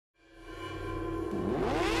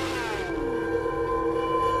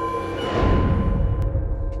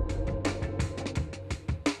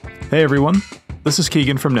Hey everyone, this is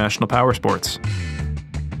Keegan from National Powersports.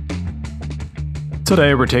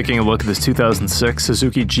 Today we're taking a look at this 2006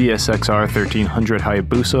 Suzuki GSXR1300R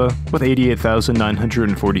Hayabusa with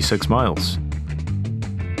 88,946 miles.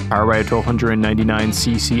 Powered by a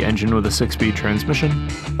 1299cc engine with a 6-speed transmission,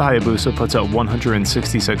 the Hayabusa puts out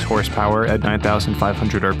 166 horsepower at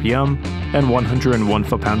 9,500 RPM and 101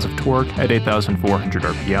 foot-pounds of torque at 8,400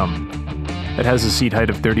 RPM. It has a seat height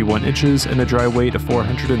of 31 inches and a dry weight of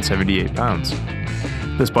 478 pounds.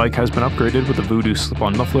 This bike has been upgraded with a Voodoo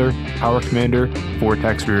slip-on muffler, power commander,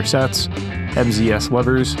 Vortex rear sets, MZS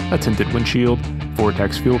levers, a tinted windshield,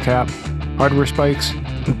 Vortex fuel cap, hardware spikes,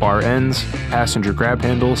 bar ends, passenger grab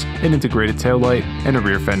handles, an integrated taillight, and a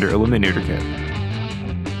rear fender eliminator kit.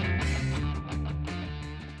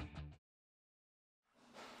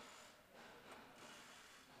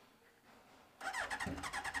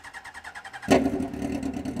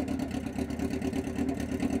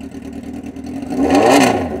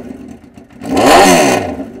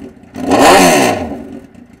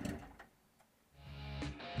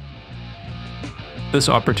 This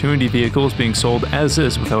opportunity vehicle is being sold as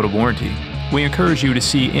is without a warranty. We encourage you to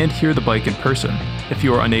see and hear the bike in person. If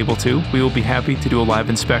you are unable to, we will be happy to do a live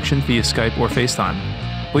inspection via Skype or FaceTime.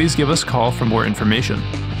 Please give us a call for more information.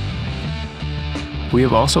 We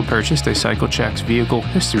have also purchased a CycleCheck's vehicle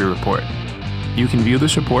history report. You can view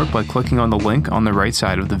this report by clicking on the link on the right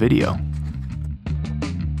side of the video.